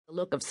A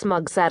look of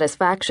smug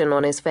satisfaction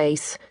on his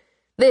face.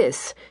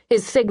 This,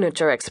 his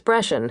signature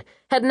expression,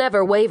 had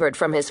never wavered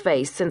from his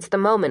face since the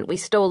moment we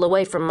stole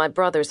away from my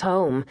brother's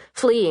home,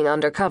 fleeing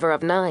under cover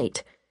of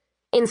night.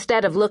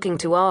 Instead of looking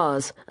to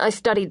Oz, I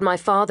studied my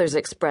father's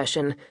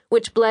expression,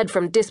 which bled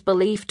from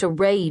disbelief to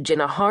rage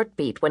in a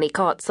heartbeat when he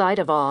caught sight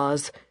of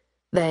Oz.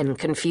 Then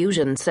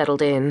confusion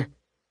settled in.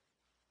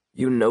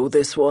 "You know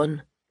this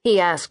one?" he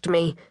asked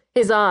me,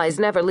 his eyes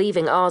never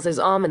leaving Oz's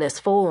ominous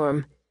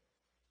form.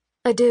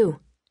 "I do.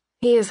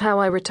 He is how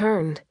I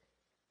returned."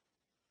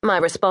 My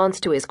response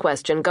to his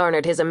question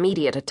garnered his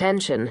immediate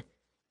attention.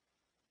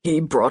 "He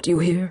brought you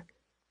here?"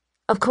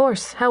 "Of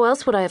course. How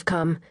else would I have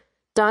come?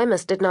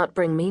 Dimas did not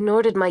bring me,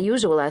 nor did my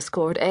usual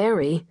escort,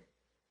 Airy."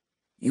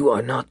 "You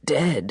are not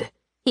dead,"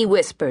 he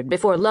whispered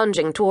before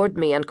lunging toward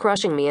me and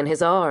crushing me in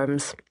his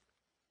arms.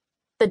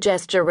 The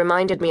gesture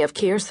reminded me of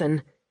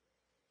Kirsten.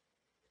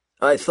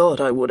 "I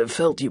thought I would have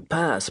felt you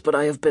pass, but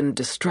I have been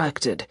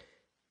distracted.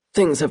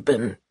 Things have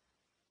been—"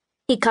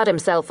 He cut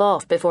himself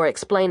off before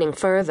explaining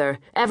further,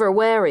 ever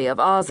wary of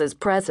Oz's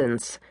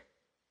presence.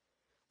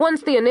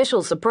 Once the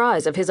initial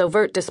surprise of his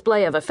overt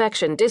display of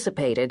affection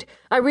dissipated,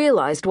 I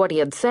realized what he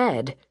had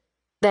said.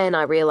 Then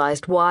I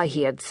realized why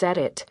he had said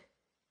it.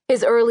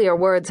 His earlier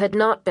words had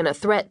not been a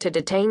threat to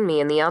detain me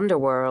in the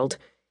underworld.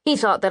 He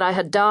thought that I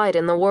had died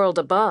in the world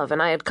above,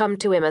 and I had come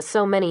to him as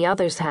so many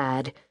others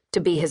had, to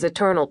be his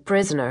eternal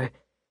prisoner.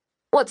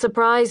 What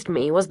surprised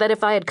me was that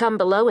if I had come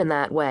below in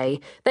that way,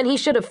 then he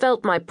should have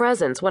felt my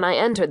presence when I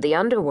entered the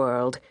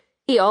underworld.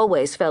 He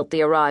always felt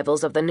the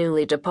arrivals of the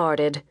newly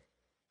departed.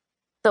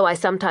 Though I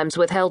sometimes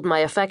withheld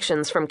my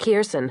affections from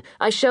Kirsten,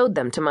 I showed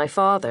them to my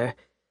father.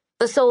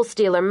 The Soul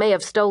Stealer may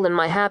have stolen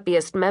my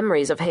happiest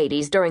memories of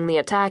Hades during the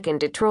attack in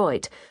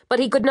Detroit, but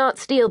he could not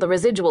steal the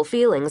residual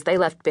feelings they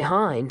left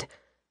behind.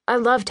 I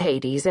loved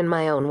Hades in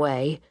my own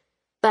way.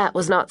 That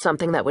was not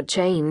something that would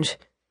change.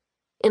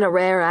 In a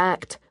rare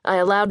act, I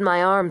allowed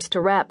my arms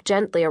to wrap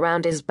gently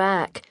around his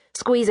back,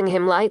 squeezing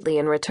him lightly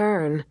in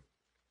return.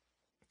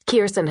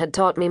 Kirsten had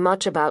taught me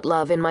much about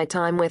love in my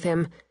time with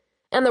him,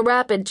 and the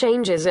rapid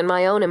changes in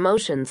my own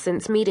emotions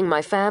since meeting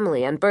my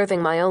family and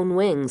birthing my own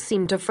wings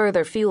seemed to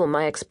further fuel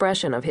my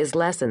expression of his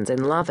lessons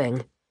in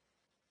loving.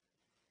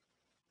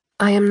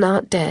 "I am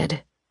not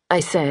dead," I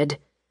said.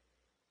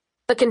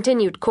 The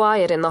continued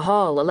quiet in the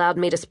hall allowed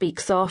me to speak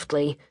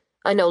softly.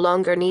 I no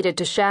longer needed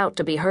to shout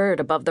to be heard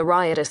above the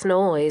riotous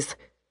noise.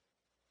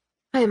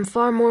 "I am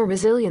far more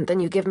resilient than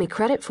you give me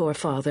credit for,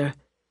 Father."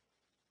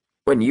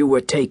 "When you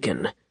were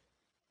taken—"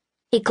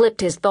 He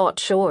clipped his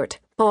thought short,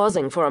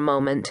 pausing for a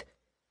moment.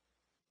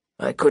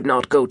 "I could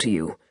not go to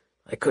you.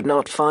 I could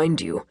not find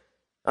you.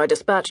 I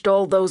dispatched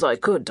all those I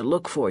could to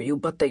look for you,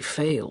 but they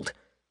failed.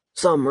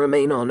 Some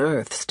remain on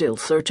Earth, still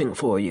searching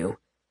for you."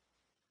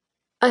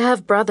 "I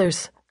have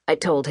brothers," I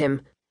told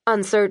him,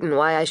 uncertain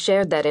why I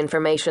shared that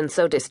information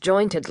so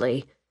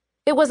disjointedly.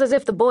 It was as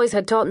if the boys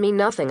had taught me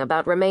nothing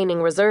about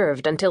remaining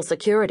reserved until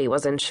security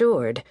was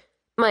ensured.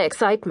 My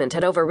excitement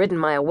had overridden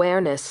my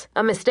awareness,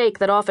 a mistake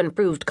that often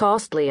proved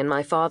costly in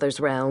my father's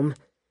realm.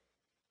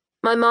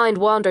 My mind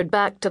wandered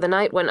back to the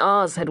night when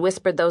Oz had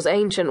whispered those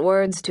ancient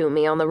words to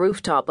me on the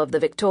rooftop of the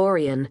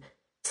Victorian.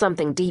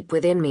 Something deep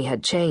within me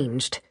had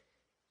changed.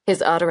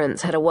 His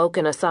utterance had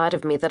awoken a side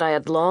of me that I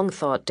had long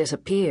thought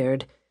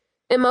disappeared.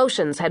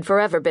 Emotions had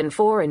forever been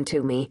foreign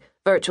to me,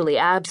 virtually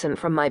absent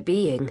from my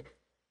being.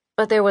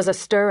 But there was a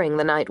stirring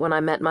the night when I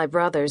met my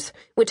brothers,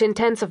 which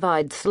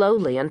intensified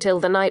slowly until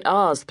the night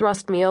Oz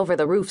thrust me over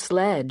the roof's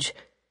ledge.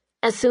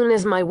 As soon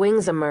as my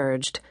wings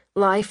emerged,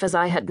 life as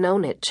I had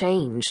known it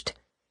changed.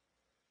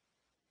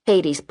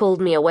 Hades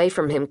pulled me away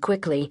from him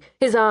quickly,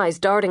 his eyes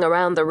darting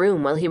around the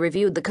room while he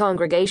reviewed the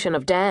congregation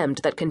of damned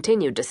that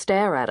continued to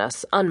stare at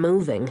us,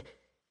 unmoving.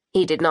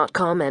 He did not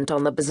comment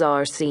on the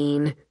bizarre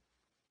scene.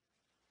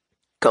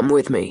 "Come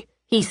with me,"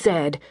 he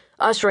said,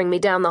 ushering me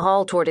down the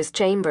hall toward his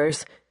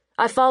chambers.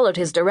 I followed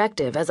his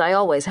directive, as I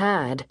always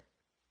had.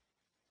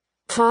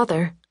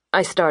 "Father,"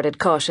 I started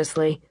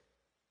cautiously,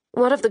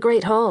 "what of the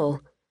Great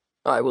Hall?"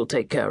 "I will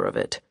take care of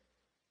it."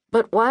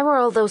 "But why were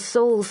all those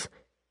souls—"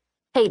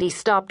 Hades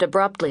stopped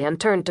abruptly and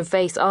turned to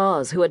face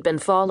Oz, who had been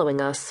following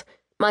us.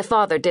 My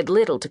father did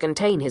little to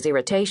contain his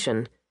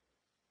irritation.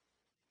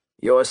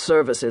 "Your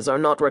services are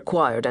not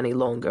required any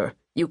longer.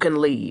 You can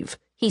leave,"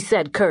 he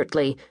said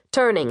curtly,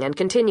 turning and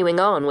continuing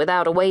on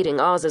without awaiting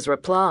Oz's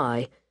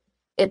reply.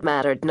 It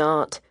mattered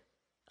not.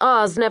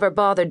 Oz never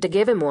bothered to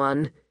give him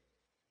one.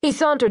 He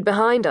sauntered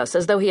behind us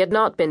as though he had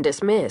not been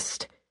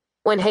dismissed.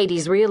 When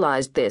Hades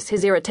realized this,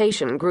 his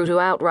irritation grew to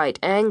outright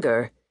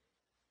anger.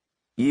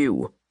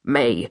 "You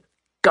may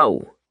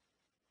go."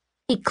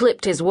 He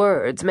clipped his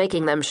words,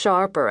 making them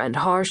sharper and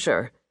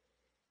harsher.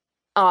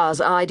 Oz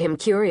eyed him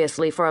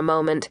curiously for a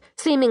moment,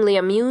 seemingly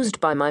amused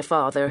by my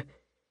father.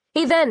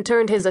 He then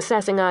turned his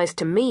assessing eyes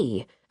to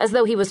me, as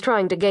though he was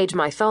trying to gauge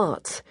my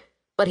thoughts,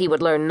 but he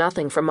would learn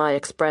nothing from my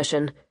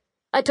expression.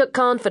 I took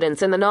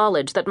confidence in the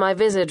knowledge that my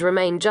visage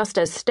remained just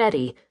as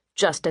steady,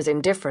 just as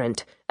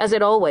indifferent, as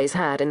it always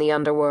had in the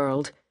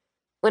underworld.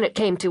 When it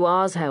came to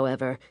Oz,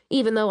 however,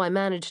 even though I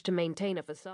managed to maintain a facade,